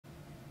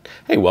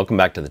Hey, welcome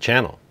back to the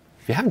channel.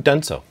 If you haven't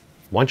done so,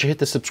 why don't you hit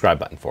the subscribe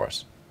button for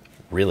us?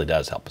 It really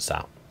does help us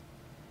out.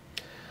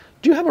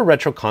 Do you have a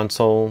retro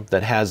console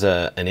that has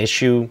an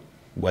issue,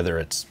 whether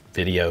it's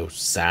video,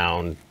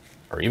 sound,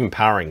 or even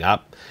powering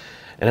up,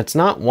 and it's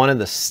not one of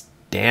the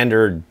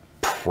standard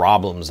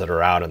problems that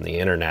are out on the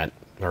internet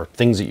or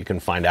things that you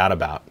can find out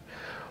about?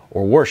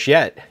 Or worse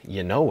yet,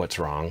 you know what's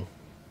wrong,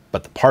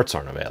 but the parts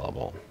aren't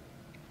available.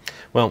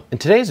 Well, in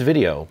today's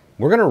video,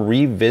 we're going to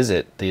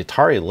revisit the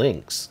Atari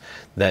Lynx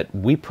that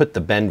we put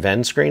the Benn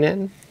Venn screen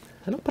in,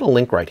 and I'll put a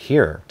link right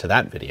here to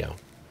that video.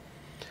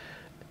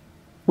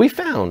 We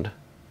found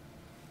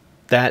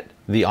that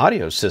the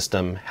audio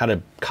system had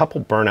a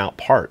couple burnout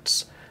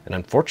parts, and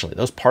unfortunately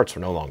those parts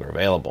were no longer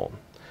available.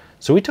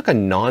 So we took a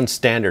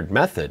non-standard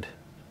method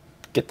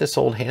to get this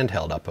old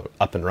handheld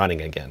up and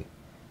running again.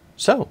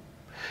 So,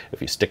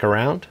 if you stick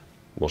around,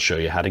 we'll show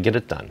you how to get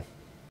it done.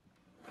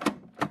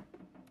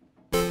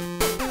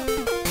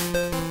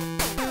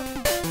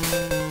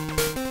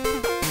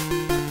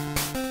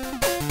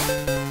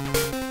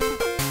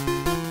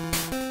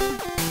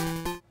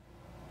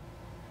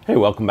 Hey,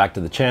 welcome back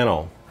to the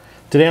channel.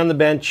 Today on the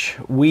bench,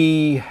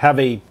 we have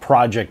a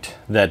project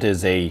that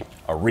is a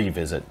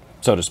revisit,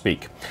 so to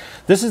speak.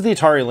 This is the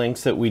Atari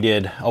Lynx that we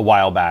did a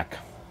while back,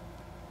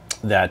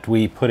 that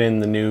we put in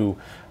the new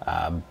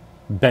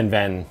Benn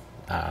Venn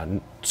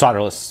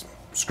solderless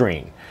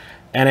screen,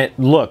 and it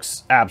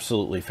looks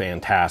absolutely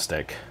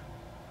fantastic.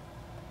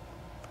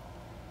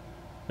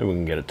 If we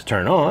can get it to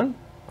turn on,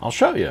 I'll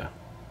show you.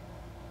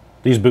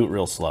 These boot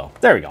real slow.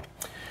 There we go.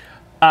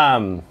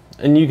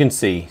 And you can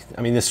see,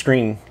 I mean, this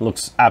screen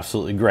looks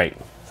absolutely great.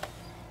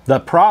 The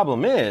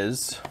problem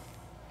is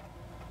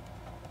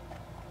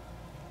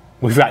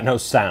we've got no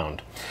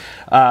sound.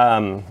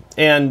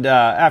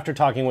 After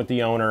talking with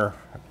the owner,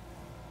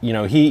 you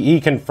know,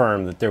 he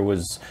confirmed that there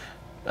was,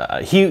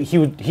 he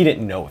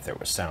didn't know if there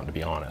was sound, to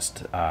be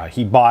honest.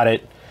 He bought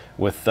it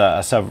with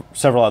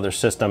several other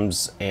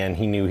systems, and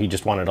he knew he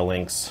just wanted a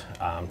Lynx,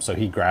 so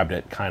he grabbed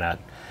it kind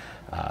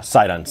of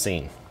sight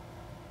unseen.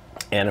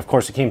 And of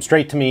course, it came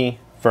straight to me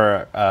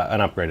for an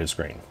upgraded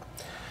screen.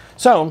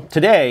 So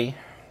today,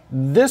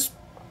 this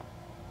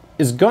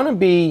is going to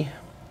be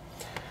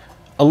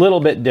a little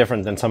bit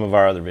different than some of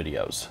our other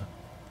videos.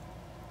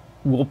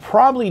 We'll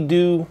probably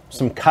do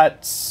some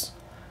cuts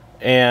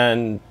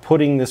and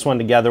putting this one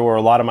together, where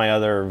a lot of my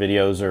other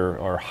videos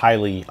are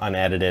highly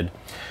unedited.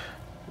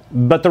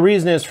 But the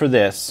reason is for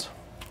this: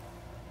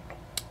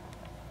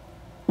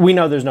 we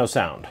know there's no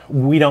sound.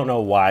 We don't know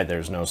why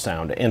there's no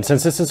sound. And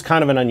since this is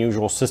kind of an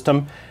unusual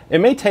system, it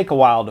may take a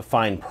while to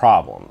find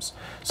problems.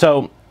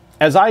 So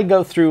as I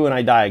go through and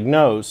I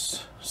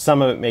diagnose,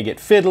 some of it may get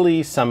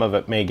fiddly, some of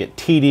it may get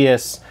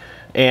tedious,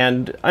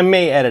 and I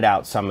may edit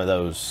out some of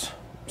those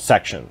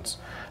sections.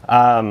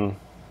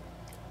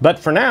 But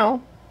for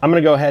now, I'm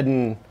going to go ahead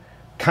and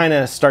kind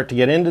of start to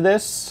get into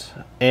this,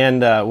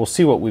 and we'll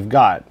see what we've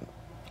got.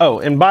 Oh,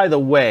 and by the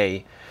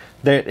way,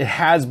 it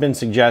has been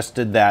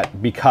suggested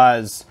that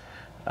because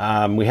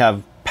we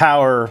have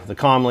power, the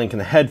comm link, and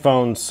the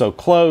headphones so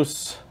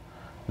close,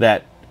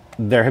 that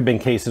there have been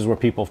cases where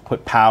people have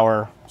put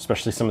power,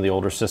 especially some of the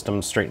older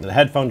systems, straight into the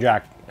headphone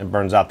jack and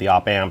burns out the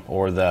op amp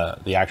or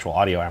the actual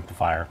audio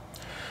amplifier.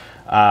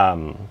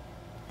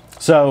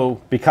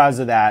 So because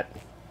of that,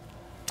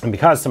 and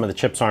because some of the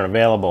chips aren't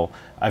available,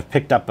 I've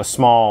picked up a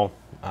small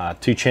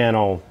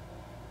 2-channel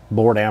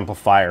board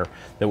amplifier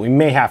that we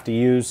may have to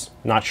use.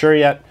 Not sure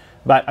yet,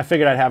 but I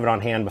figured I'd have it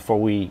on hand before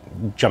we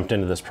jumped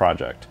into this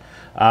project.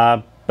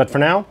 But for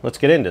now, let's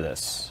get into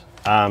this.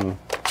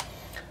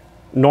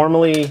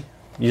 Normally,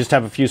 you just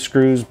have a few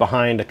screws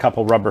behind a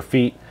couple rubber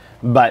feet,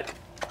 but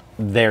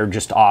they're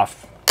just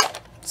off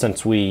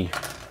since we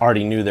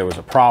already knew there was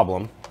a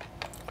problem.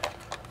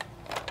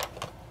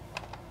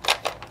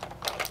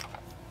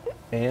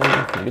 And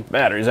get the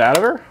batteries out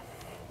of her.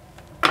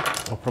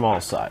 From all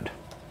sides.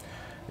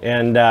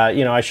 And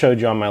you know, I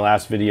showed you on my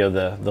last video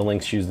the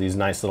Lynx use these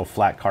nice little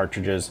flat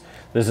cartridges.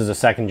 This is a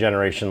 2nd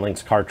generation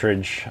Lynx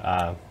cartridge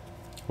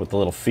with the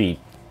little feet.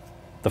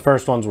 The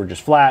first ones were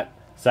just flat,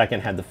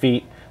 second had the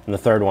feet, and the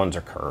third ones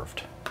are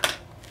curved.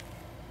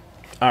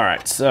 All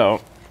right,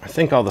 so I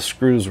think all the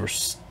screws were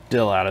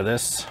still out of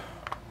this.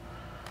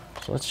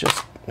 So let's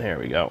just, there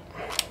we go.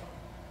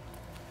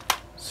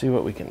 See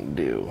what we can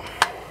do.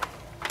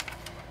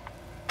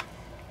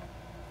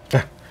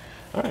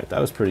 All right,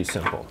 that was pretty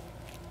simple.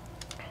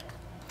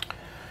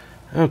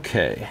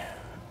 Okay,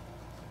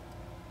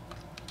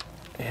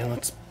 and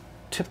let's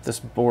tip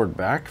this board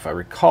back. If I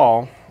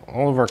recall,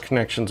 all of our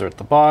connections are at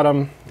the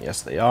bottom.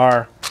 Yes, they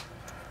are.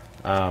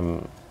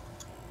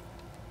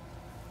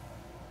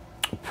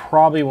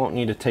 Probably won't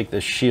need to take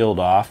this shield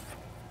off,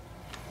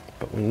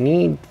 but we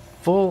need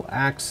full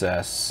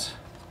access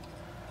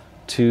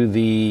to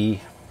the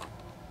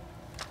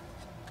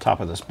top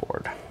of this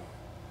board.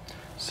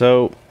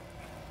 So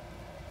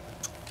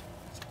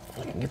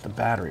we can get the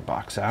battery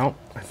box out.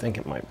 I think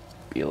it might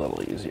be a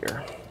little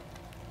easier.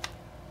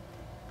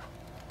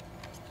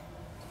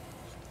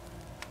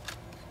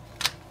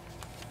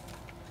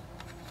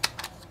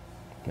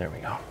 There we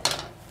go.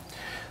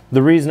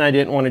 The reason I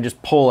didn't want to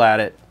just pull at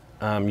it,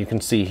 you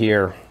can see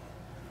here,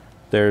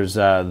 there's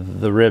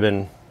the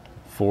ribbon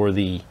for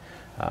the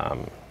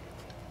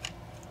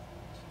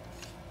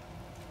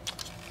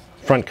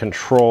front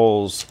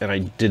controls, and I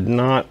did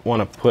not want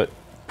to put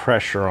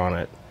pressure on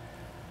it.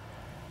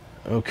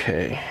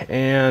 Okay,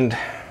 and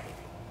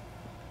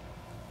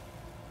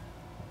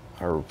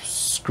our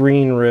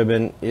screen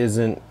ribbon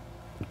isn't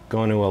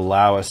going to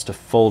allow us to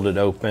fold it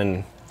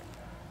open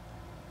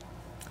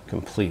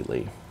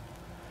completely.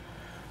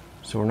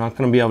 So we're not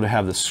going to be able to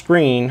have the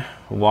screen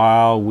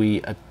while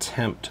we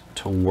attempt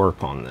to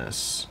work on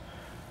this.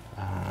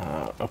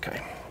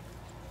 Okay.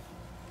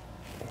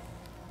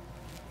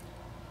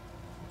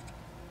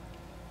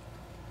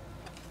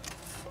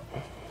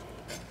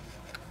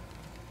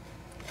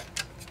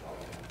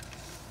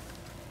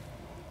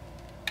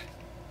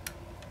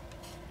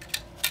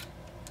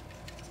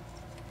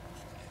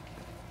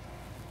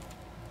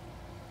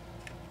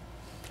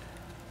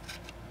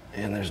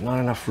 And there's not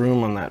enough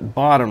room on that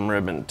bottom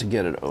ribbon to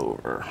get it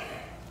over.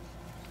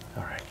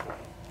 All right.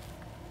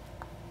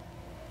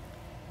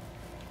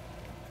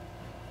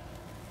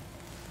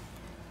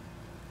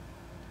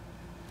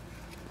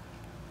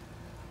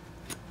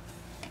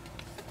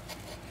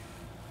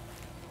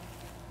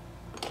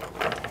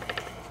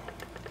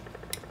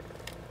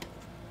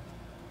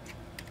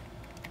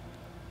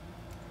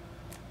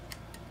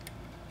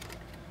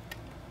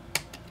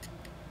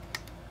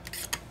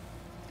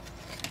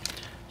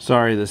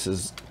 Sorry, this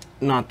is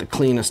not the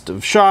cleanest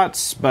of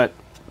shots, but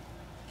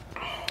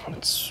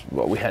it's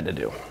what we had to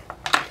do.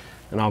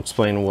 And I'll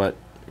explain what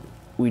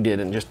we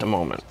did in just a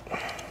moment.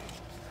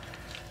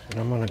 And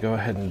I'm going to go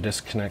ahead and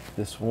disconnect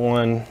this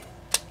one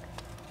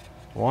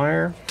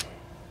wire.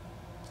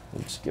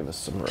 Just give us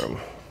some room.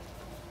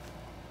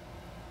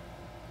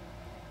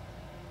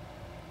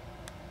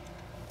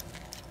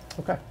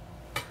 Okay.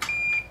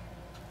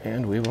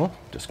 And we will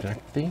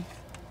disconnect the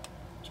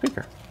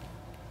speaker.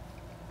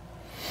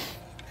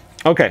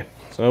 Okay,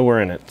 so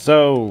we're in it.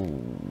 So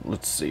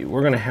let's see,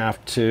 we're gonna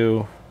have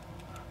to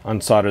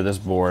unsolder this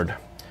board.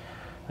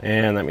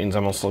 And that means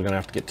I'm also gonna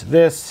have to get to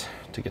this,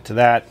 to get to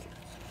that.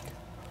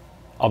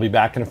 I'll be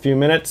back in a few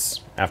minutes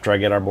after I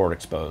get our board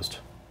exposed.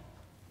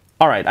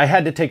 All right, I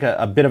had to take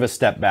a bit of a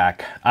step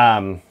back.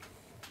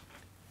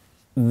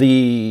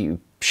 The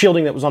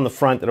shielding that was on the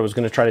front that I was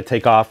gonna try to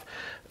take off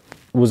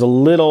was a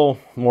little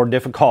more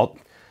difficult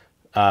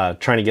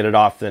trying to get it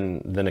off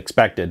than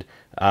expected.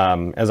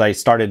 As I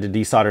started to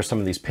desolder some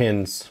of these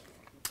pins,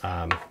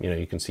 you know,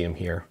 you can see them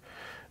here,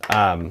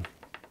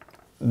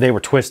 they were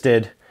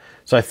twisted.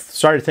 So I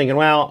started thinking,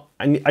 well,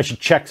 I should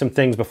check some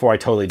things before I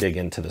totally dig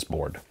into this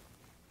board.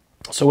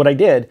 So what I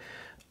did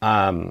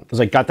was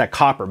I got that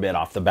copper bit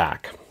off the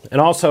back. And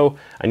also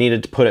I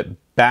needed to put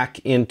it back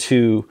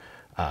into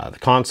the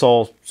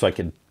console so I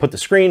could put the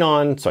screen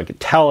on, so I could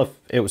tell if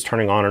it was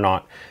turning on or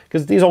not.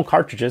 Because these old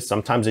cartridges,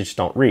 sometimes they just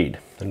don't read.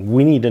 And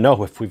we need to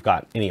know if we've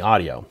got any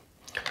audio.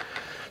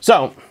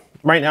 So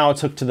right now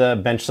it's hooked to the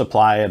bench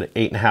supply at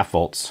 8.5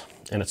 volts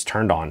and it's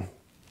turned on.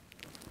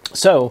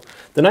 So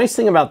the nice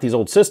thing about these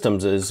old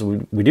systems is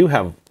we do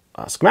have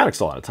schematics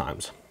a lot of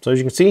times. So as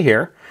you can see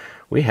here,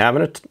 we have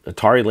an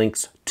Atari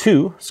Lynx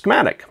 2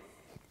 schematic.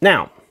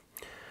 Now,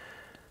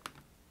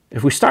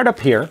 if we start up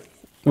here,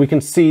 we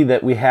can see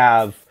that we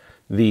have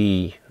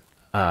the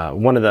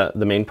one of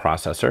the main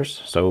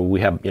processors. So we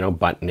have, you know,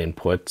 button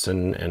inputs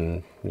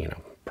and you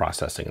know,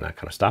 processing and that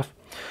kind of stuff.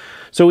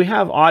 So we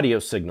have audio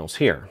signals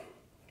here,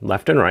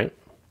 left and right.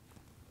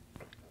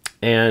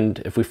 And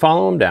if we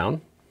follow them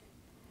down,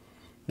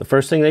 the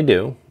first thing they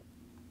do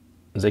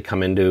is they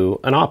come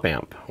into an op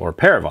amp, or a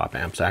pair of op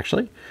amps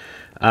actually.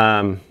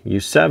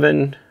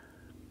 U7,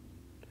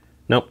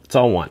 nope, it's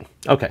all one.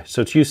 Okay,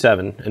 so it's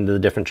U7 into the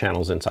different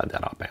channels inside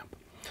that op amp.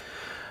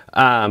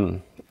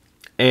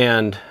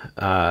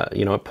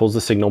 You know, it pulls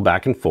the signal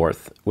back and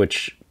forth,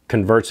 which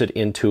converts it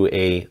into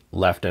a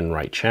left and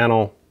right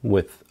channel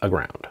with a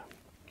ground.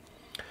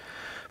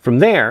 From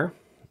there,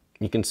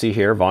 you can see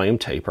here volume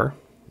taper.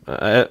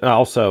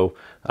 Also,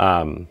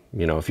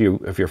 you know, if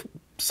you're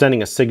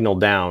sending a signal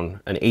down,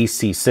 an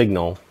AC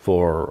signal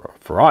for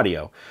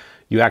audio,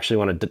 you actually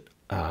want to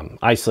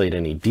isolate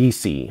any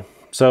DC.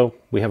 So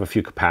we have a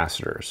few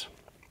capacitors.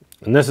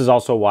 And this is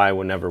also why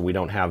whenever we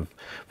don't have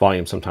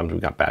volume, sometimes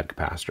we've got bad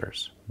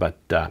capacitors. But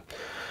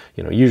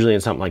you know, usually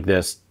in something like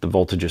this, the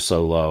voltage is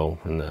so low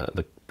and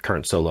the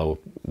current so low,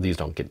 these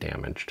don't get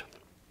damaged.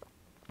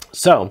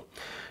 So,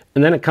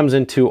 and then it comes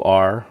into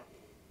our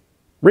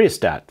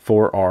rheostat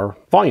for our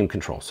volume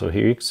control. So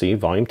here you can see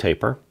volume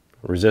taper,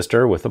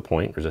 resistor with a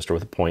point,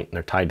 and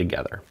they're tied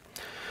together.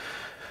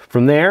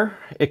 From there,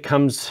 it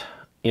comes,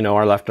 you know,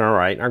 our left and our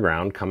right and our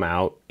ground come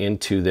out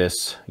into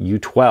this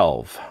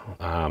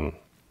U12,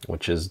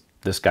 which is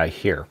this guy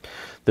here.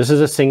 This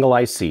is a single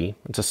IC.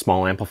 It's a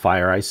small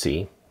amplifier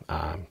IC.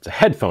 It's a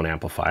headphone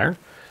amplifier.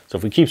 So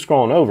if we keep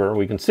scrolling over,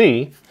 we can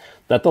see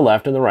that the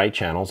left and the right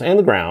channels and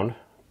the ground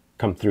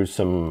come through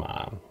some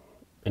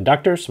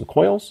inductors, some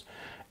coils,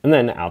 and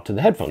then out to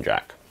the headphone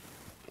jack.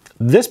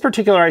 This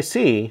particular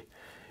IC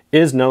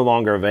is no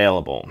longer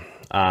available,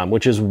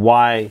 which is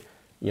why,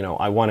 you know,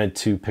 I wanted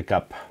to pick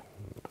up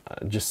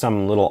just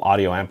some little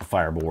audio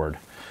amplifier board.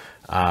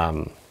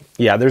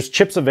 Yeah, there's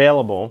chips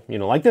available, you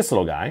know, like this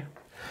little guy,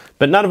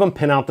 but none of them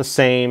pin out the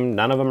same.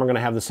 None of them are going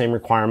to have the same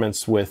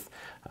requirements with,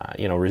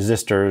 you know,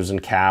 resistors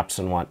and caps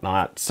and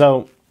whatnot.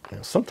 So you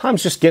know,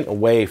 sometimes just getting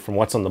away from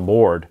what's on the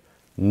board,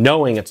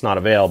 knowing it's not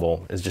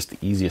available, is just the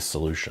easiest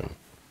solution.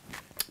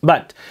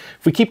 But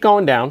if we keep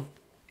going down,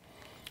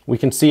 we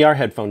can see our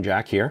headphone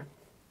jack here.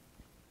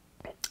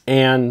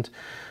 And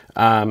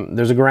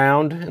there's a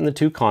ground and the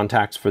 2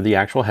 contacts for the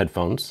actual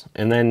headphones.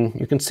 And then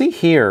you can see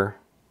here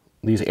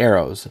these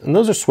arrows, and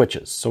those are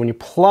switches. So when you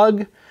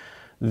plug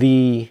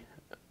the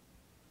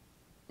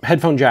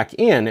headphone jack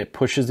in, it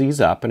pushes these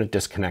up and it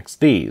disconnects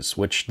these,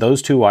 which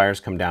those 2 wires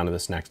come down to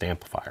this next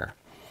amplifier.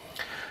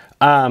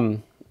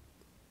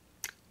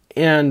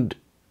 And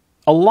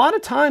a lot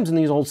of times in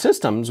these old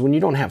systems, when you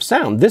don't have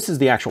sound, this is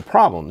the actual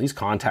problem. These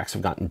contacts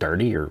have gotten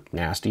dirty or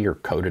nasty or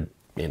coated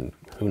in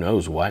who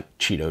knows what,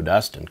 Cheeto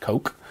dust and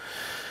Coke.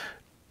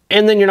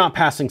 And then you're not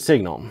passing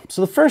signal.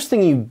 So the first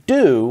thing you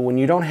do when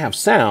you don't have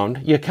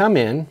sound, you come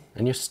in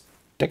and you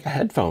stick a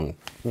headphone,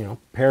 you know,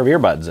 pair of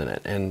earbuds in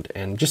it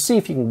and just see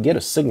if you can get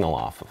a signal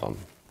off of them.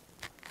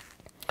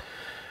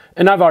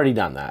 And I've already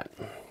done that.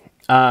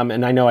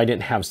 And I know I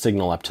didn't have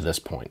signal up to this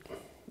point.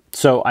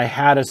 So I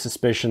had a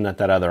suspicion that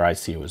that other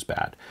IC was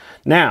bad.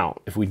 Now,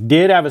 if we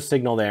did have a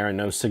signal there and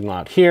no signal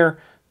out here,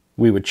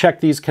 we would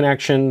check these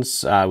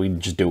connections. We'd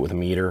just do it with a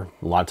meter.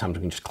 A lot of times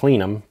we can just clean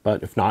them,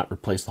 but if not,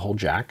 replace the whole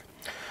jack.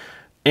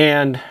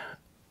 And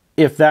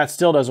if that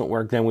still doesn't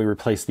work, then we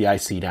replace the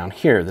IC down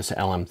here, this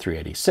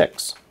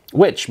LM386,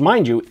 which,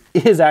 mind you,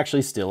 is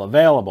actually still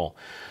available.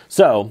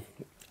 So,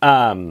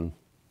 and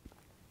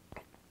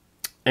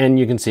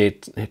you can see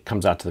it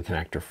comes out to the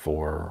connector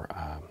for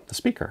the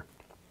speaker.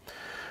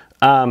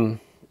 And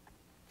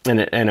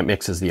it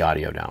mixes the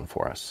audio down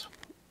for us.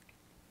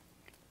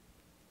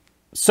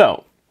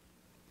 So,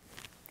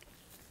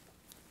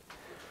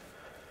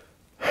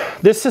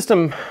 this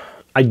system,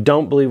 I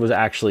don't believe, was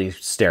actually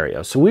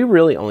stereo. So we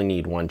really only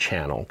need 1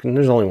 channel, and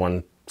there's only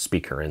 1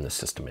 speaker in the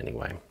system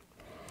anyway.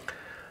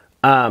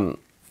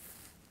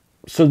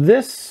 So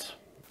this,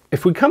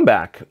 if we come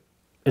back,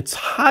 it's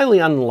highly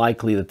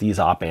unlikely that these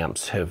op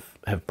amps have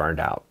burned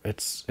out.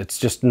 It's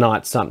just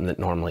not something that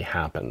normally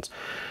happens.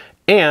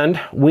 And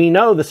we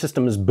know the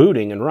system is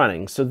booting and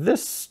running, so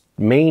this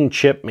main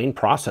chip, main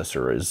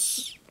processor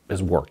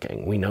is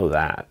working. We know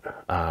that.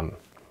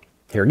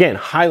 Here again,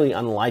 highly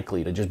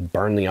unlikely to just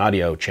burn the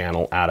audio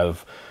channel out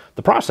of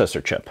the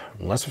processor chip,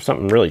 unless if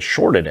something really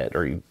shorted it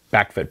or you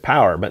backfed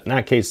power. But in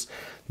that case,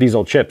 these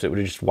old chips, it would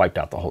have just wiped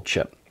out the whole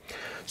chip.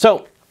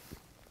 So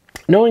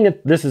knowing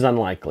that this is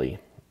unlikely,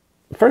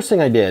 the first thing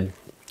I did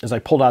is I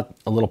pulled out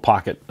a little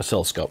pocket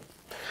oscilloscope.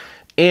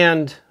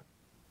 And,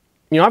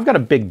 you know, I've got a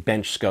big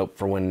bench scope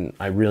for when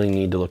I really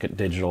need to look at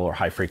digital or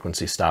high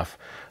frequency stuff.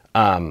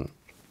 But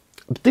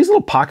these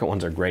little pocket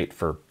ones are great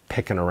for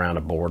picking around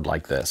a board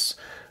like this.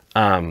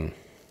 You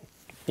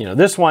know,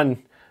 this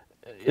one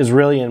is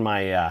really in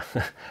my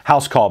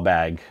house call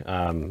bag,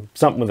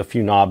 something with a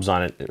few knobs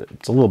on it.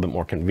 It's a little bit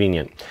more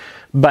convenient.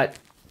 But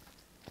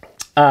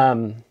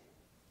so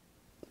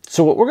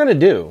what we're going to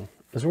do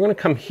is we're going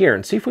to come here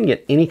and see if we can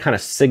get any kind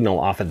of signal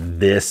off of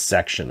this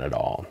section at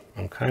all.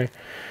 Okay,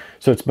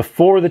 so it's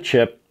before the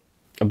chip,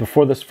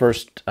 before this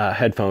first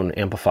headphone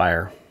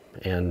amplifier,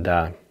 and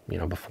you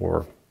know,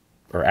 before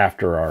or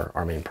after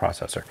our main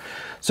processor.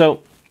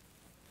 So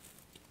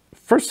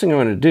first thing I'm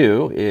going to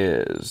do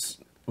is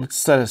let's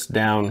set us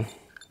down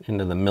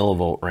into the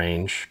millivolt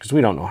range, because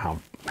we don't know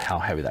how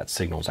heavy that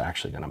signal is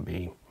actually going to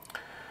be.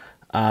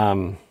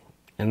 And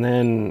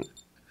then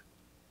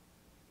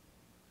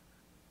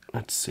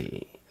let's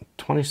see,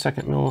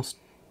 20-second millis.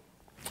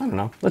 I don't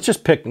know. Let's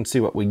just pick and see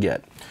what we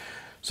get.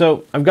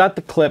 So I've got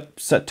the clip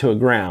set to a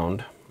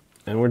ground,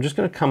 and we're just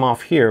going to come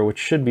off here, which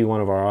should be one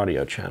of our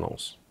audio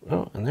channels.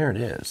 Oh, and there it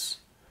is.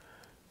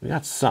 We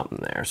got something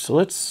there. So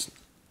let's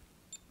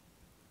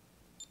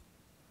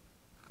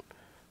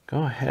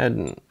go ahead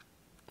and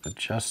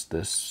adjust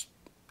this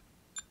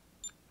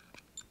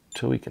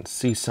till we can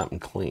see something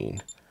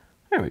clean.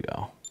 There we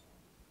go.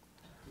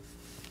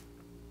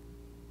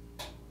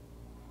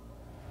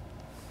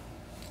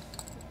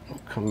 We'll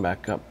come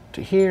back up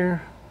to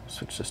here,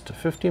 switch this to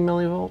 50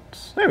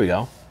 millivolts. There we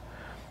go.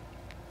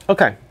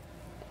 Okay,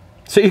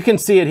 so you can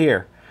see it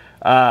here.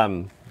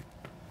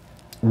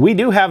 We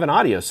do have an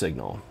audio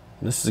signal.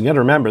 This is, you got to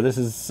remember, this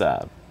is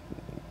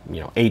you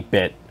know,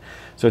 8-bit,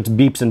 so it's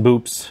beeps and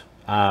boops.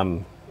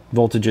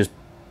 Voltages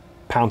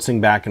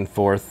pouncing back and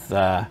forth.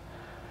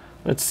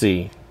 Let's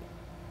see,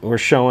 we're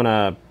showing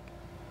about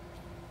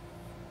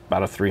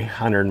a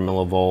 300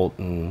 millivolt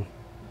and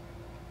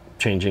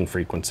changing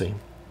frequency.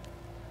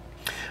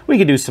 We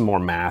could do some more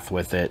math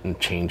with it and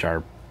change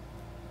our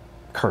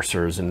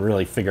cursors and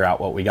really figure out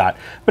what we got,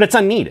 but it's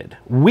unneeded.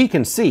 We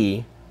can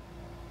see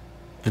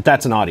that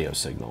that's an audio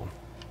signal,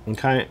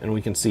 okay? And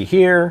we can see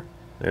here,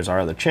 there's our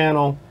other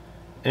channel,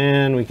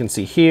 and we can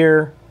see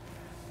here,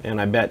 And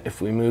I bet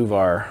if we move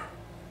our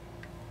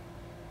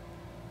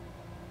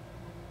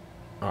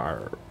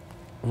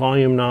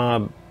volume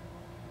knob,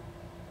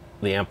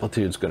 the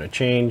amplitude's going to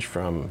change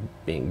from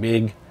being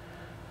big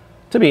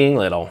to being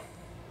little.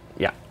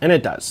 Yeah, and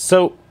it does.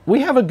 So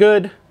we have a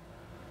good,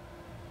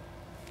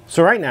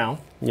 so right now,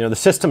 you know, the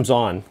system's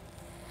on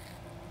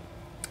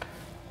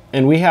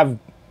and we have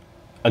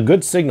a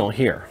good signal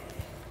here.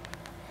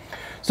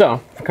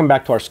 So if we come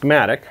back to our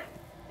schematic,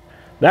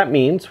 that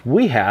means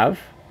we have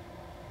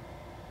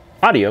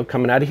audio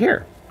coming out of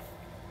here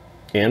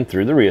and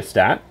through the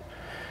rheostat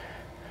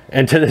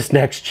and to this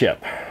next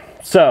chip.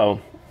 So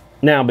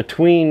now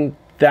between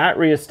that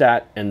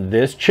rheostat and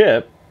this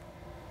chip,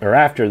 or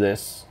after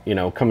this, you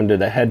know, coming to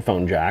the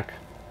headphone jack,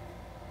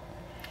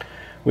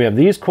 we have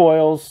these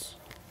coils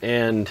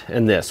and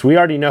this. We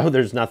already know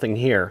there's nothing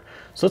here.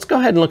 So let's go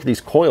ahead and look at these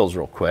coils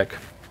real quick.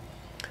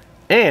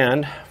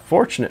 And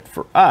fortunate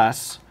for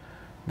us,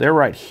 they're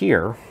right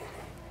here.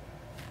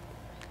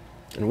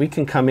 And we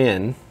can come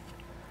in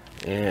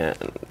and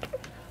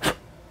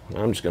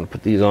I'm just going to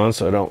put these on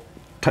so I don't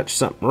touch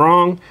something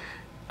wrong.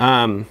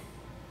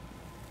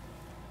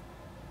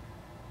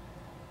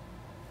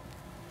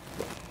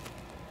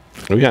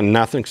 We got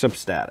nothing except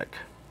static.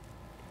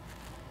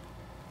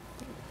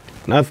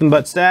 Nothing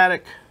but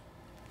static.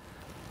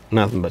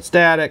 Nothing but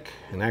static.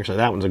 And actually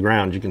that one's a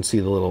ground. You can see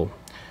the little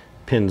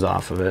pins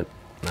off of it.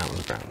 That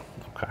one's ground.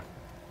 Okay.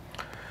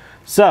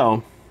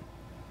 So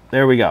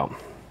there we go.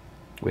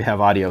 We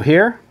have audio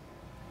here,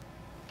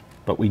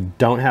 but we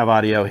don't have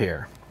audio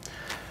here.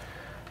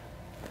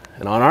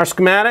 And on our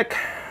schematic,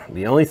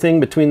 the only thing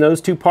between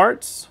those two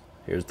parts,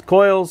 here's the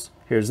coils,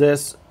 here's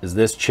this, is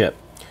this chip.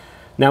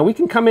 Now we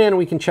can come in and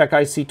we can check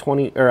IC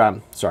 20,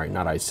 or sorry,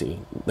 not IC,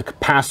 the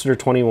capacitor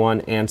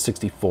 21 and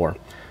 64.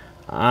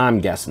 I'm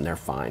guessing they're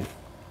fine.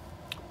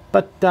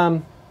 But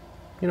you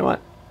know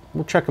what?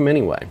 We'll check them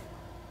anyway.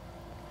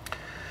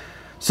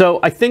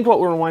 So I think what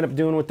we're going to wind up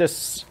doing with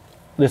this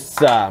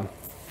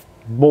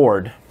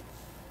board,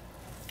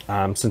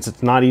 since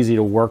it's not easy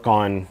to work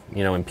on,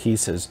 you know, in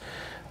pieces,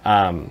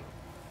 I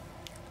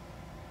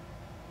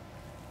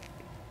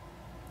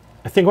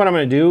think what I'm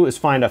going to do is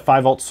find a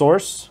 5-volt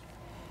source,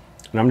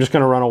 and I'm just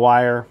going to run a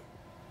wire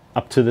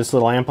up to this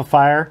little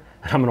amplifier,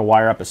 and I'm going to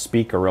wire up a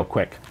speaker real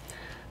quick.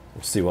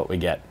 We'll see what we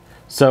get.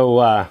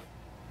 So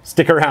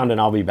stick around and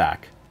I'll be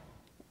back.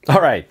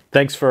 All right,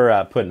 thanks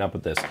for putting up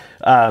with this.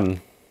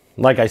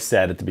 Like I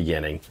said at the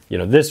beginning, you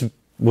know, this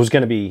was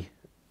going to be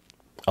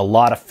a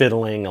lot of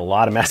fiddling, a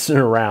lot of messing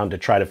around to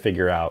try to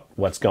figure out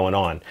what's going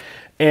on.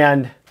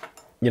 And,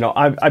 you know,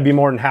 I'd be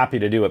more than happy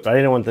to do it, but I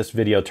didn't want this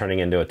video turning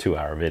into a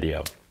 2-hour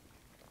video.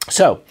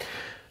 So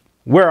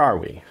where are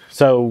we?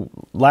 So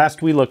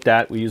last we looked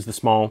at, we used the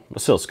small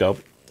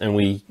oscilloscope, and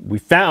we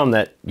found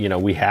that, you know,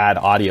 we had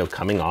audio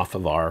coming off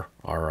of our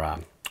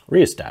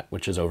rheostat,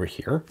 which is over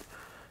here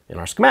in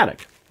our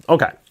schematic.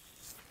 Okay.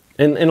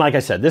 And like I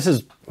said, this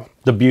is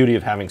the beauty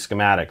of having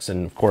schematics.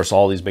 And of course,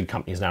 all these big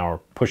companies now are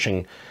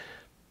pushing,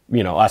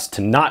 you know, us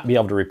to not be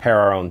able to repair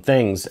our own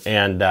things.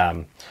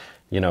 And,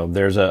 you know,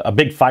 there's a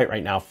big fight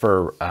right now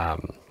for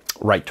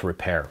right to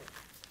repair.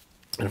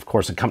 And of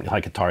course, a company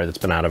like Atari that's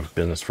been out of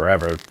business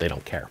forever, they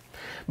don't care.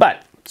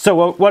 But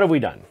so what have we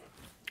done?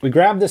 We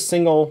grabbed this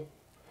single,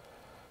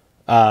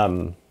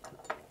 you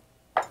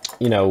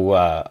know,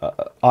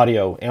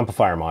 audio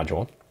amplifier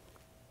module.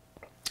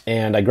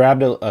 And I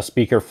grabbed a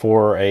speaker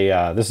for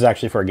a, this is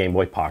actually for a Game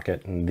Boy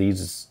Pocket, and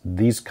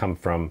these come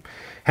from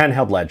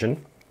Handheld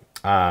Legend.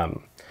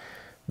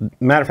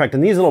 Matter of fact,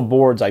 in these little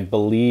boards, I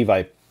believe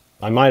I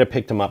might have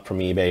picked them up from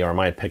eBay, or I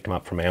might have picked them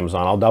up from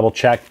Amazon. I'll double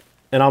check,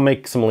 and I'll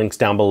make some links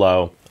down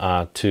below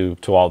to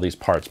all these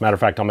parts. Matter of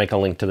fact, I'll make a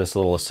link to this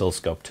little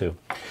oscilloscope too.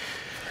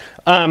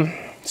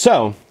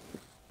 So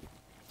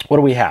what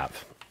do we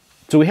have?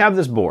 So we have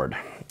this board,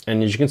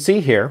 and as you can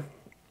see here,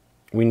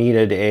 we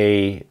needed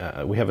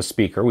we have a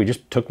speaker. We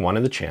just took one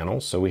of the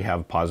channels, so we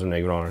have positive,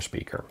 negative on our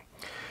speaker.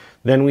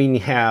 Then we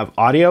have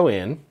audio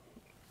in,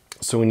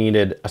 so we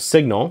needed a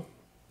signal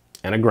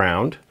and a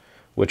ground,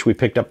 which we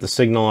picked up the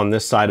signal on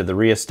this side of the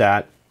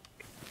rheostat,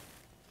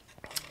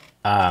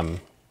 you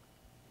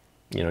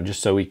know,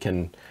 just so we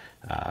can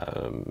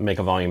make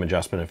a volume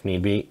adjustment if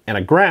need be, and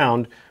a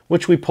ground,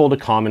 which we pulled a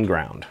common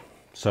ground.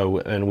 So,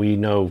 and we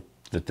know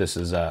that this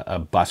is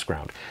a bus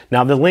ground.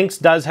 Now the Lynx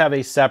does have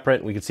a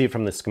separate, we can see it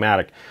from the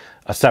schematic,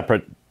 a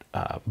separate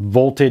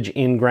voltage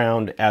in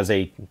ground as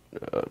a,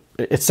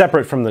 it's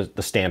separate from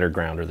the standard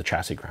ground or the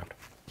chassis ground.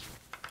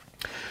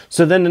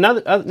 So then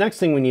next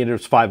thing we needed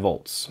was 5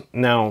 volts.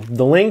 Now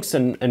the Lynx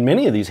and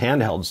many of these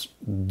handhelds,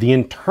 the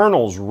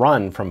internals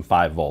run from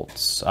 5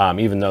 volts,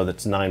 even though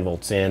that's 9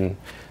 volts in. In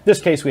this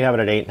case we have it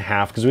at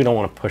 8.5 because we don't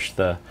want to push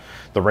the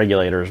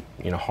regulators,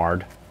 you know,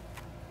 hard.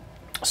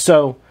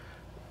 So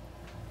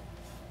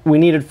we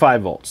needed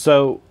 5 volts.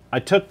 So I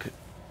took,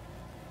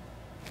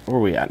 where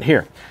are we at?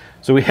 Here.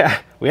 So we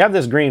have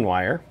this green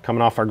wire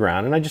coming off our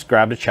ground, and I just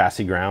grabbed a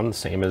chassis ground, the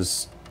same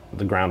as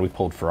the ground we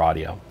pulled for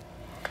audio.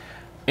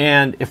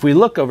 And if we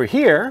look over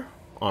here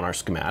on our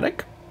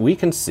schematic, we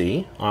can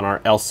see on our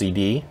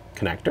LCD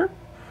connector,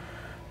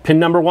 pin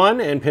number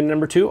 1 and pin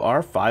number 2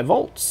 are 5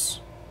 volts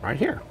right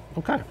here.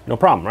 Okay, no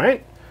problem,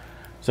 right?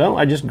 So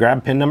I just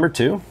grabbed pin number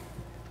 2,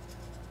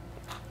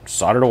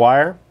 soldered a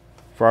wire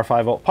for our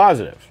 5 volt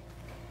positive.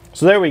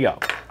 So there we go.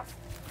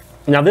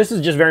 Now this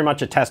is just very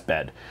much a test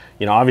bed.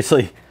 You know,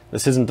 obviously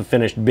this isn't the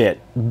finished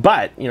bit,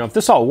 but you know, if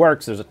this all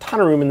works, there's a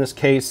ton of room in this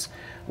case.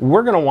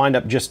 We're gonna wind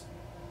up just,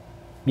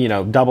 you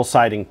know, double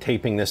siding,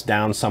 taping this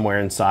down somewhere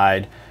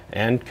inside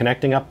and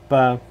connecting up,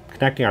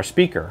 connecting our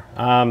speaker.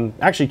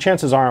 Actually,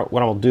 chances are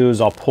what I'll do is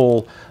I'll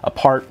pull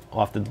apart.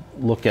 I'll have to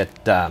look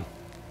at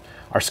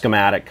our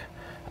schematic.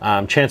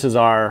 Chances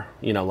are,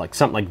 you know, like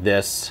something like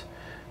this.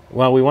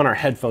 Well, we want our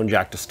headphone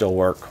jack to still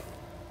work.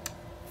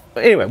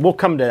 But anyway, we'll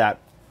come to that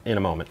in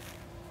a moment.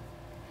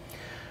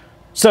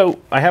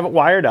 So I have it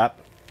wired up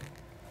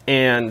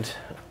and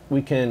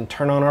we can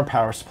turn on our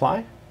power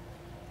supply.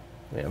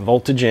 We have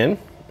voltage in.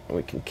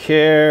 We can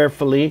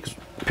carefully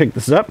pick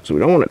this up so we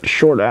don't want it to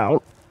short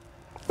out.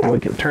 And we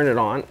can turn it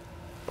on.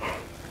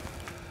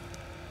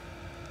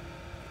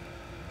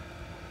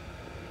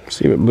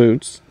 See if it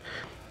boots.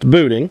 It's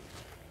booting.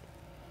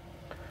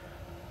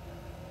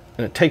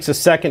 And it takes a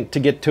second to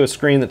get to a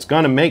screen that's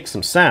going to make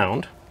some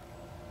sound.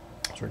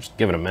 So we're just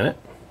giving it a minute.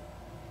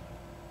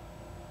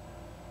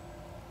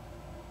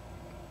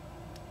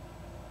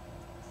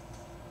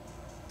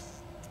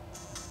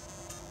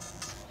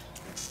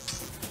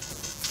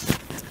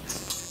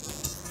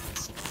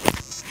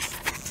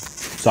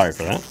 Sorry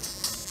for that.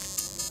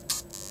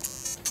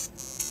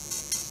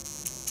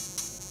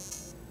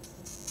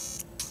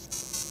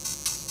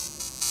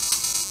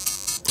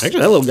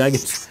 Actually, that little guy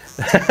gets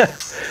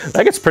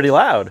that gets pretty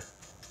loud.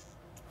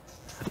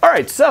 All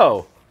right,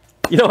 so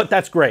you know what?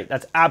 That's great.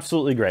 That's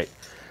absolutely great.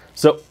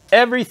 So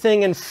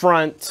everything in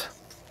front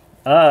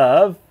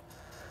of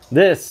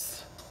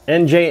this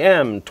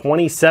NJM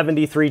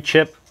 2073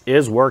 chip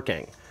is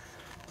working.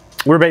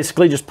 We're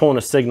basically just pulling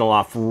a signal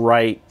off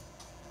right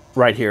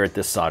here at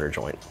this solder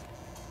joint.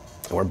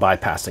 We're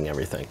bypassing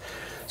everything.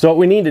 So what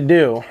we need to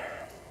do, I'm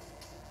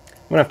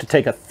gonna have to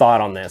take a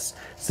thought on this.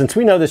 Since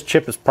we know this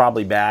chip is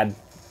probably bad,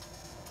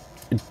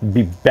 it'd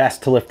be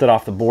best to lift it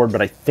off the board,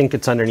 but I think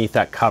it's underneath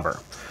that cover.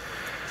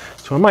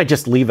 So I might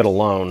just leave it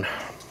alone.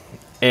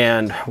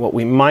 And what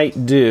we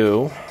might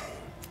do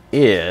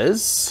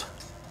is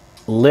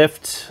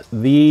lift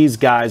these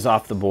guys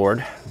off the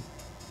board.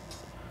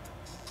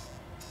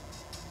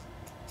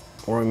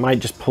 Or we might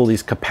just pull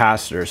these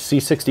capacitors,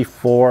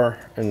 C64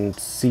 and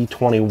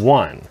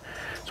C21.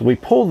 So we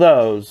pull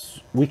those,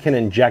 we can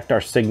inject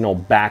our signal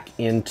back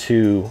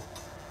into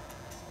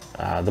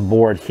the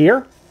board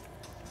here.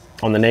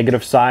 On the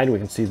negative side, we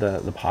can see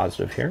the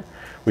positive here.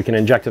 We can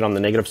inject it on the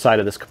negative side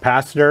of this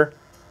capacitor,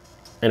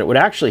 and it would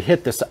actually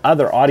hit this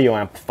other audio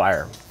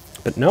amplifier.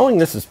 But knowing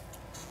this is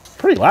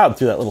pretty loud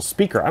through that little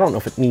speaker, I don't know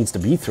if it needs to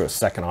be through a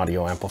second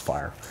audio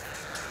amplifier.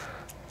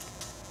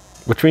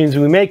 Which means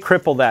we may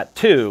cripple that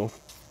too.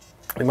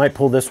 We might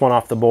pull this one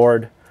off the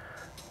board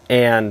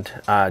and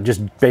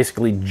just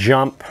basically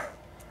jump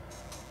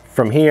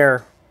from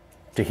here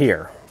to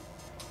here.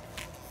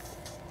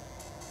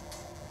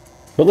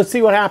 But let's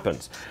see what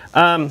happens.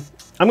 I'm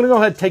gonna go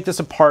ahead and take this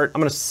apart. I'm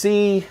gonna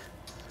see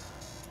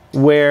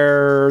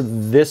where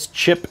this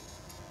chip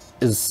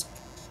is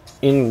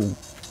in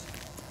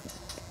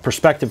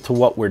perspective to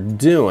what we're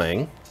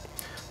doing,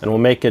 and we'll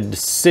make a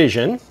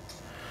decision,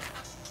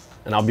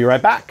 and I'll be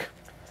right back.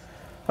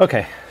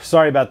 Okay,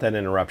 sorry about that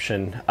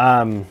interruption.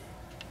 I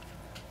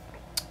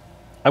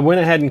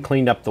went ahead and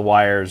cleaned up the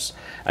wires.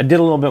 I did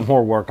a little bit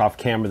more work off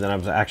camera than I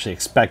was actually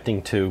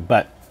expecting to,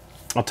 but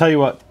I'll tell you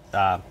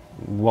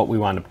what we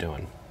wound up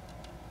doing.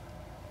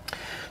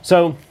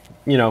 So,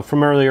 you know,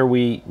 from earlier,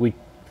 we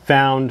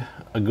found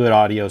a good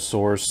audio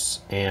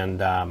source, and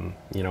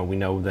you know, we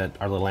know that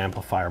our little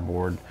amplifier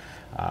board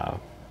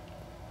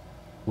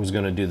was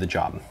going to do the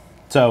job.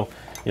 So,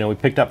 you know, we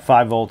picked up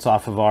 5 volts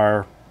off of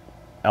our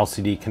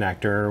LCD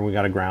connector. We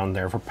got a ground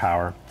there for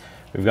power.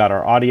 We've got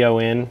our audio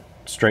in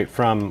straight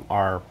from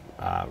our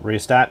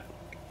rheostat.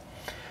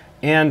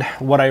 And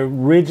what I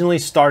originally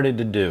started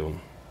to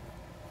do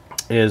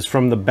is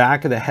from the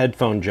back of the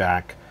headphone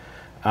jack,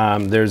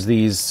 there's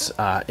these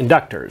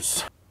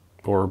inductors,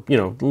 or you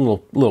know,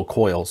 little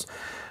coils.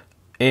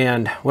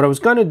 And what I was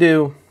going to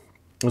do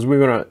was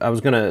I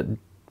was going to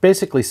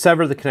basically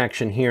sever the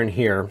connection here and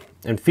here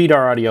and feed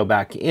our audio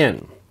back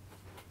in.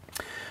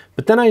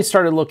 But then I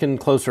started looking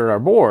closer at our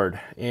board,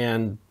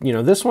 and you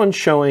know, this one's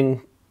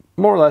showing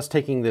more or less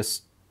taking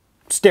this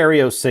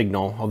stereo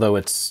signal, although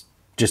it's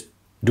just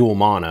dual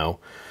mono,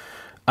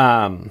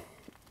 and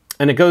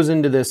it goes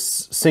into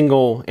this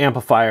single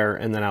amplifier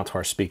and then out to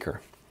our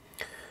speaker.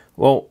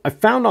 Well, I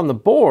found on the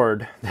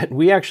board that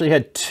we actually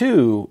had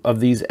 2 of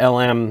these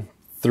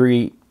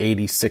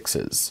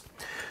LM386s.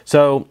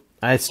 So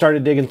I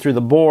started digging through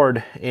the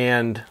board,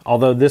 and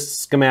although this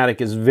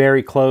schematic is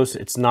very close,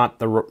 it's not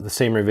the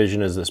same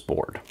revision as this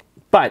board.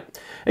 But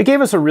it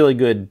gave us a really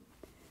good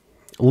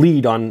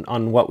lead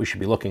on what we should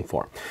be looking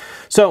for.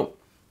 So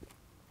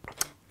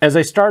as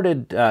I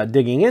started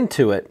digging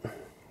into it,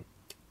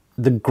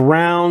 the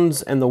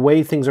grounds and the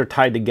way things are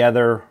tied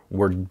together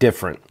were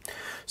different.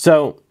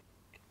 So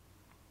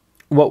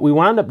what we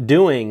wound up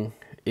doing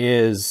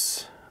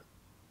is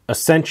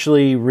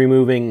essentially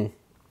removing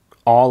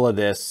all of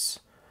this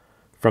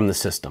from the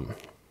system.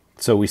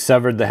 So we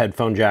severed the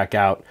headphone jack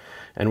out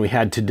and we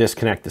had to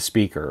disconnect the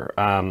speaker.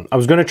 I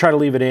was going to try to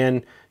leave it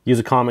in, use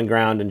a common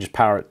ground and just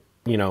power it.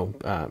 You know,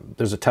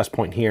 there's a test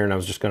point here and I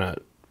was just going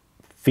to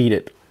feed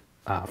it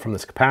from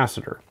this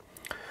capacitor.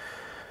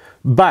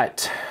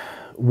 But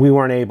we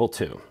weren't able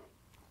to.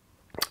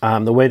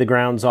 The way the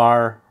grounds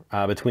are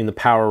between the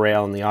power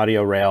rail and the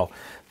audio rail,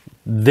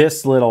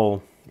 this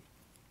little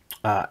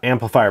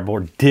amplifier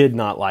board did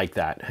not like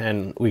that,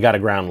 and we got a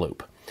ground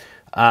loop.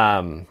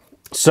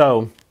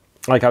 So,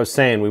 like I was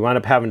saying, we wound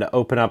up having to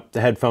open up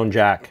the headphone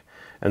jack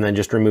and then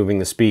just removing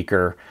the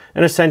speaker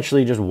and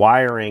essentially just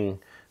wiring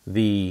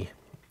the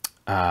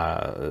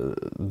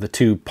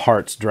two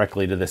parts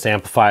directly to this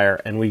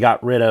amplifier, and we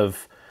got rid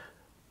of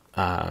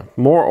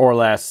more or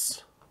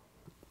less,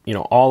 you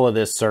know, all of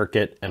this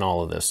circuit and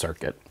all of this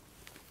circuit,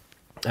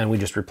 and we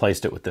just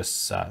replaced it with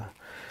this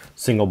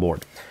single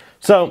board.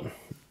 So,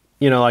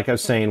 you know, like I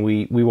was saying,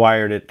 we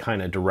wired it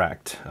kind of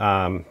direct. You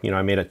know,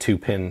 I made a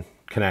 2-pin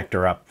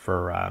connector up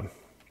for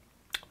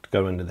to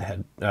go into the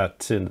head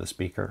into the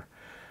speaker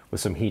with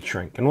some heat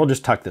shrink, and we'll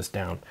just tuck this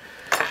down.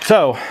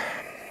 So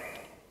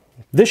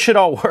this should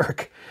all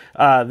work.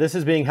 This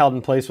is being held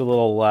in place with a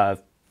little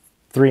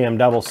 3M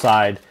double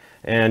side,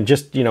 and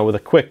just, you know, with a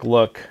quick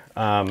look,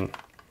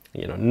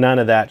 you know, none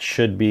of that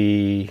should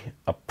be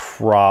a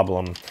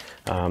problem.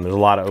 There's a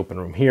lot of open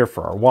room here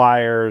for our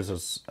wires.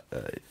 There's,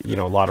 you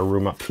know, a lot of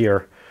room up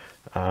here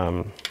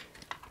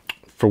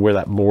for where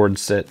that board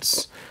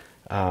sits.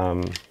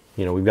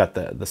 You know, we've got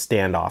the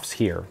standoffs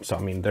here. So, I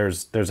mean,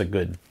 there's a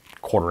good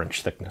 1/4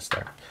 inch thickness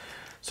there.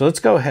 So let's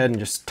go ahead and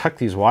just tuck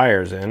these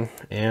wires in.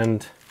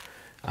 And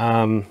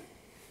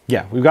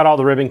yeah, we've got all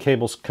the ribbon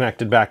cables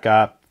connected back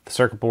up. The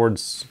circuit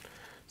board's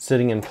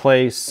sitting in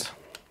place.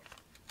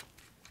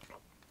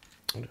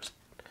 Just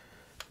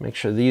make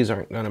sure these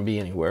aren't going to be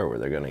anywhere where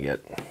they're going to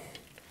get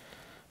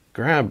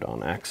grabbed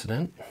on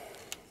accident.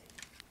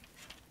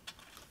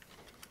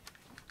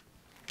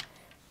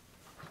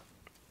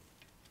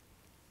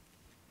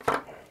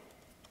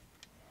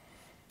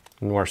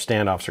 And our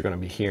standoffs are going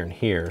to be here and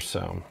here,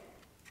 so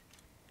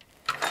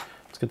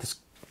let's get this.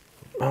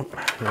 Oh,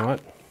 you know what?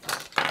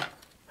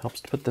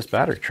 Helps to put this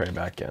battery tray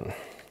back in.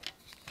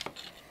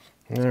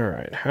 All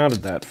right, how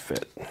did that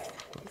fit?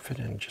 Fit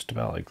in just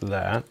about like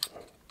that.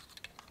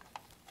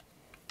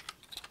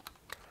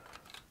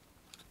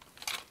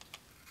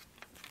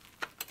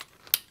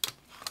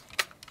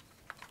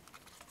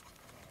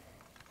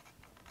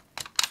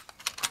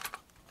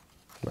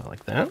 About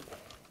like that.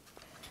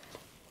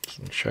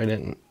 Just make sure I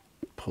didn't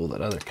pull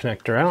that other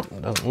connector out.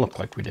 It doesn't look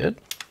like we did.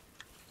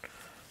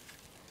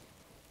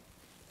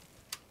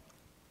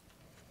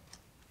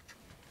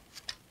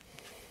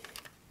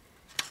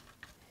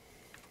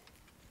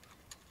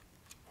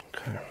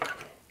 Okay.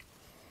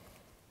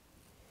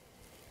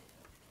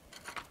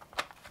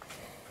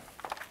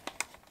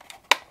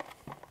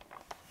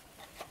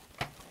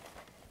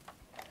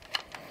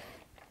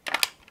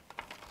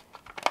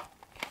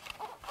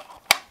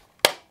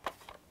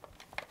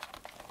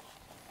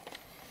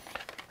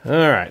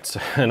 All right,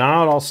 so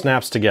now it all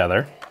snaps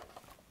together.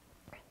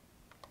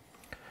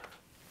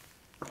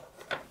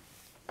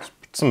 Let's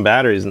put some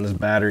batteries in this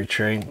battery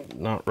tray,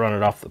 not run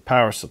it off the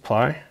power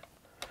supply.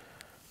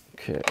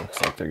 Okay, looks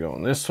like they're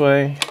going this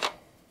way.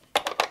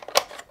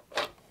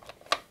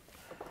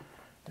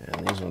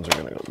 And these ones are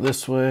gonna go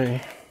this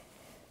way.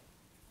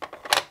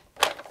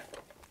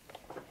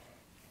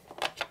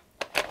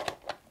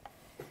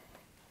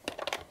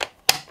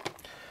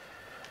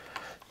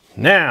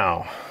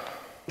 Now,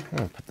 I'm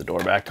gonna put the door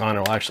back on. It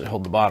will actually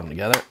hold the bottom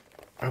together.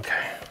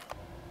 Okay.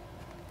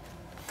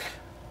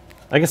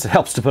 I guess it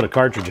helps to put a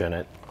cartridge in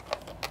it.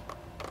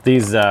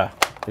 These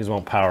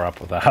won't power up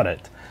without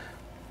it.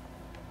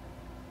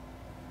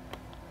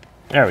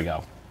 There we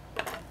go.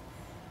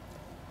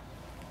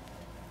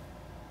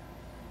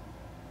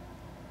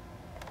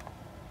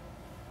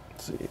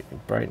 Let's see,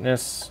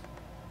 brightness.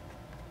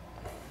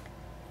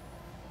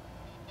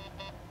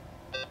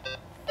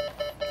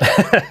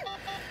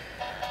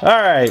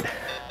 All right.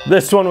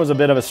 This one was a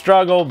bit of a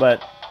struggle,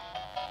 but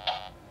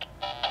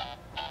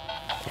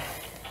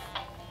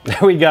there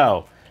we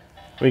go.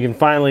 We can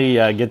finally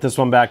get this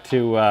one back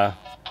to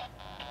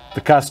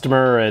the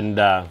customer, and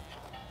I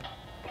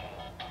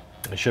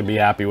should be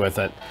happy with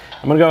it.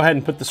 I'm gonna go ahead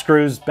and put the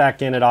screws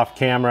back in it off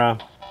camera.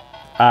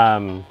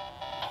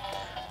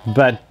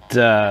 But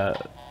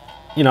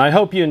you know, I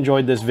hope you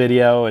enjoyed this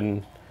video,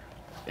 and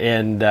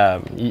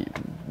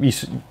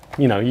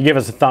you know, you give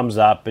us a thumbs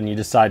up and you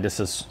decide to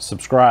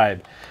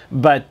subscribe.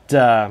 But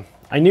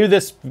I knew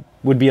this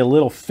would be a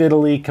little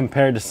fiddly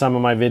compared to some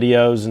of my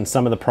videos and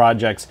some of the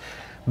projects,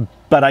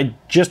 but I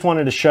just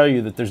wanted to show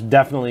you that there's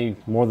definitely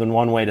more than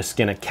one way to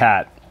skin a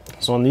cat.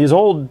 So on these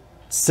old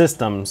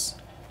systems,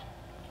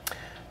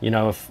 you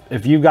know,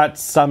 if you got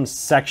some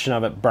section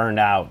of it burned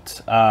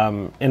out,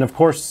 and of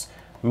course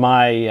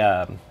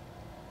my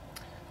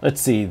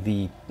let's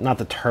see, not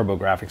the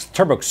TurboGrafx,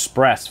 Turbo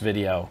Express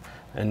video,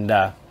 and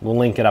we'll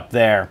link it up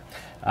there.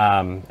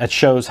 It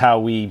shows how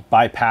we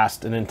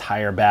bypassed an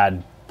entire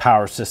bad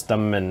power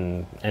system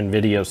and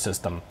video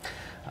system.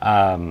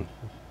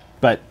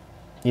 But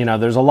you know,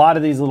 there's a lot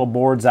of these little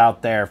boards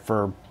out there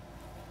for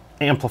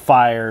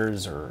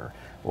amplifiers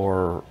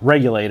or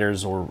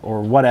regulators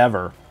or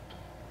whatever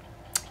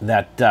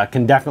that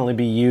can definitely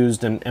be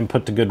used and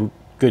put to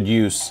good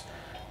use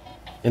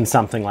in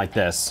something like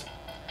this.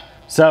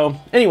 So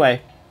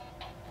anyway,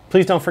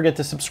 please don't forget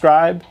to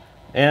subscribe,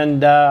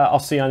 and I'll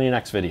see you on your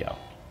next video.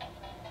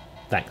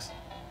 Thanks.